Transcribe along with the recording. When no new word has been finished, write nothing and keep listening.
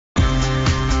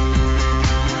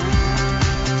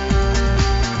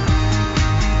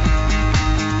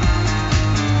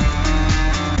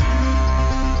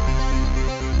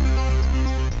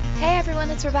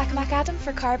it's Rebecca McAdam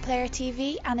for Card Player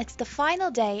TV, and it's the final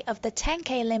day of the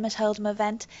 10k limit hold'em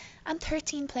event and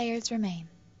 13 players remain.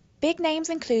 Big names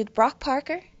include Brock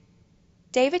Parker,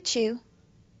 David Chu,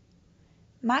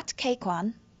 Matt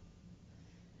Caquan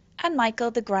and Michael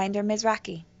The Grinder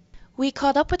Mizrachi. We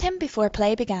caught up with him before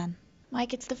play began.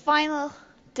 Mike, it's the final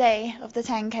day of the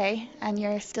 10k and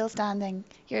you're still standing.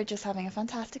 You're just having a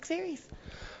fantastic series.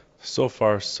 So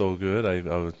far, so good.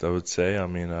 I would say. I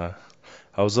mean,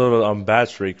 I was a little on bad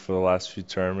streak for the last few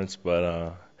tournaments, but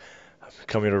I'm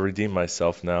coming to redeem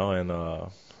myself now,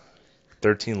 and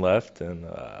 13 left, and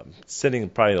sitting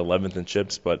probably 11th in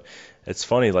chips. But it's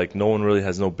funny, like no one really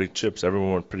has no big chips.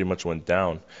 Everyone pretty much went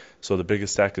down. So the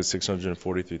biggest stack is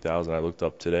 643,000. I looked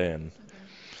up today, and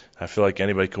I feel like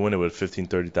anybody can win it with 15,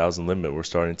 30,000 limit. We're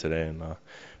starting today, and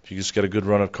if you just get a good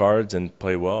run of cards and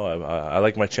play well, I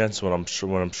like my chances when I'm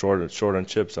short on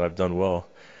chips, and I've done well.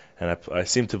 And I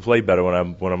seem to play better when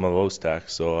I'm on low stack,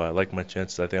 so I like my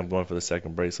chances. I think I'm going for the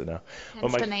second bracelet now.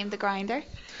 Hence the name, The Grinder.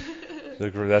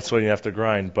 That's when you have to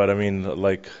grind. But I mean,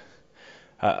 like,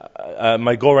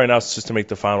 my goal right now is just to make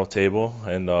the final table,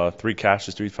 and 3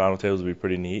 caches, 3 final tables would be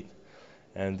pretty neat.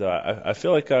 And I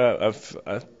feel like I feel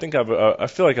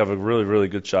like I have a really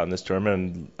good shot in this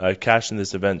tournament. And I cashed in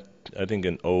this event, I think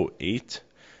in '08.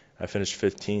 I finished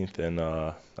 15th, and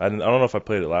I don't know if I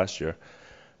played it last year,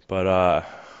 but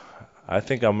I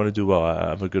think I'm gonna do well. I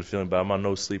have a good feeling, but I'm on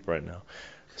no sleep right now.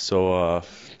 So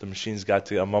the machine's got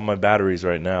to. I'm on my batteries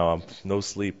right now. I'm no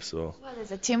sleep. So. What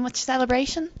is it? Too much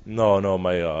celebration? No.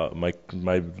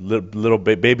 My little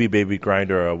baby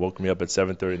grinder woke me up at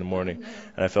 7:30 in the morning,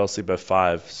 and I fell asleep at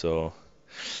 5. So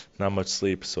not much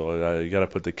sleep. So you gotta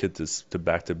put the kid to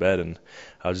back to bed, and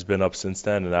I've just been up since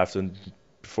then. And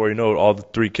before you know it, all the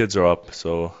 3 kids are up.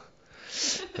 So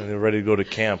and they're ready to go to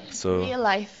camp. So. Real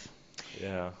life.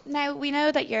 Yeah. Now we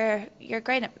know that you're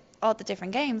great at all the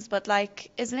different games, but like,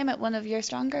 is Limit one of your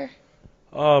stronger?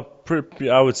 I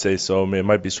would say so. I mean, it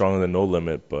might be stronger than No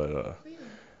Limit, but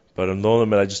in No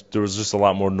Limit, there was just a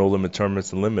lot more No Limit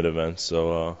tournaments and Limit events.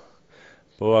 So,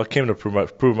 but I came to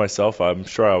prove myself. I'm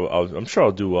sure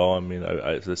I'll do well. I mean,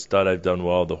 as a stud, I've done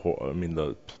well.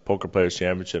 The Poker Players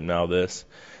Championship, now this.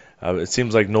 It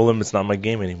seems like No Limit's not my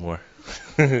game anymore.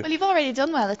 Well, you've already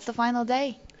done well. It's the final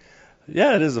day.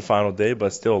 Yeah, it is the final day,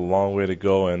 but still a long way to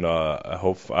go, and I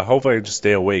hope I just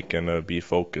stay awake and be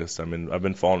focused. I mean, I've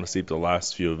been falling asleep the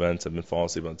last few events. I've been falling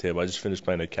asleep on the table. I just finished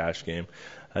playing a cash game.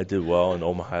 I did well in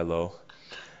Omaha Low,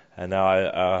 and now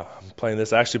I'm playing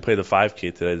this. I actually played the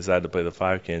 5K today. I decided to play the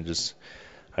 5K and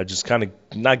I just kind of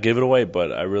not give it away,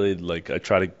 but I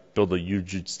try to build a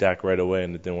huge stack right away,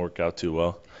 and it didn't work out too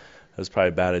well. That's probably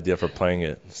a bad idea for playing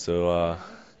it. So.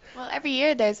 Well, every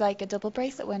year there's like a double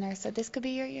bracelet winner, so this could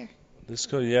be your year.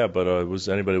 Yeah, but it was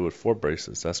anybody with 4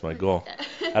 bracelets. That's my goal.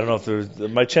 I don't know if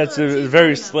my chance is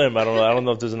very slim. I don't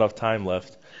know if there's enough time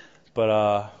left. But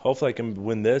hopefully I can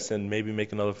win this and maybe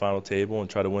make another final table and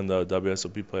try to win the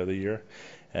WSOP Player of the Year,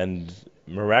 and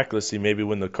miraculously maybe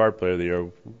win the Card Player of the Year.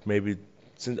 Maybe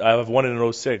since I've won it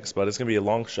in '06, but it's gonna be a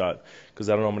long shot because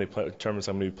I don't know how many tournaments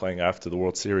I'm gonna be playing after the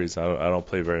World Series. I don't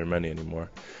play very many anymore.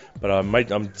 But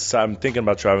I'm thinking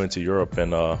about traveling to Europe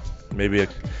and maybe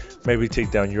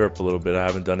take down Europe a little bit. I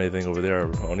haven't done anything over there.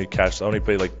 I only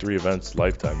played like 3 events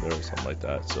lifetime there or something like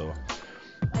that. So.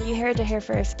 Well, you heard it here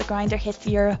first. The Grinder hits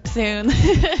Europe soon.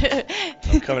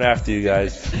 I'm coming after you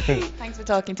guys. Thanks for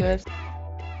talking to us.